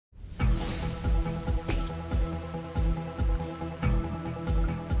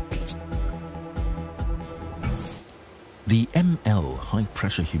The ML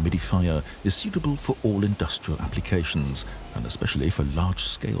high-pressure humidifier is suitable for all industrial applications, and especially for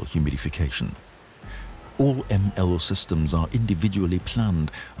large-scale humidification. All ML systems are individually planned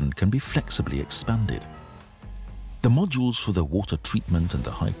and can be flexibly expanded. The modules for the water treatment and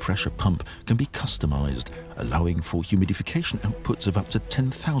the high-pressure pump can be customized, allowing for humidification outputs of up to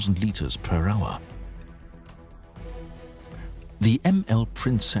 10,000 liters per hour. The ML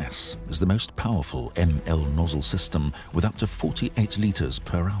Princess is the most powerful ML nozzle system with up to 48 liters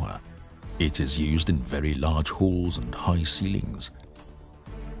per hour. It is used in very large halls and high ceilings.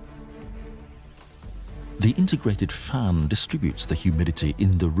 The integrated fan distributes the humidity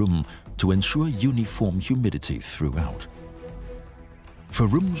in the room to ensure uniform humidity throughout. For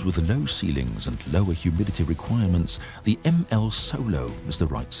rooms with low ceilings and lower humidity requirements, the ML Solo is the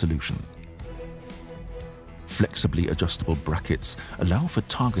right solution. Flexibly adjustable brackets allow for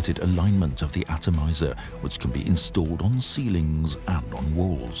targeted alignment of the atomizer, which can be installed on ceilings and on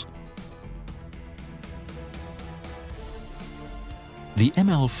walls. The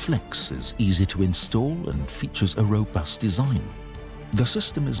ML Flex is easy to install and features a robust design. The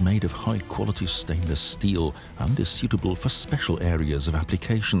system is made of high-quality stainless steel and is suitable for special areas of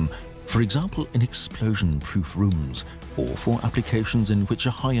application, for example in explosion-proof rooms or for applications in which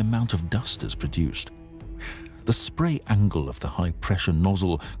a high amount of dust is produced. The spray angle of the high-pressure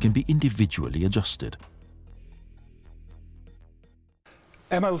nozzle can be individually adjusted.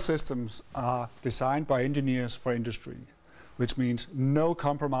 ML systems are designed by engineers for industry, which means no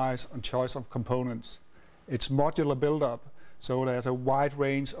compromise on choice of components. It's modular build-up, so there's a wide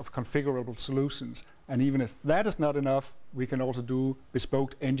range of configurable solutions. And even if that is not enough, we can also do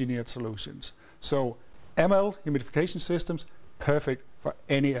bespoke engineered solutions. So ML humidification systems, perfect for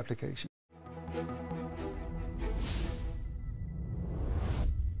any application.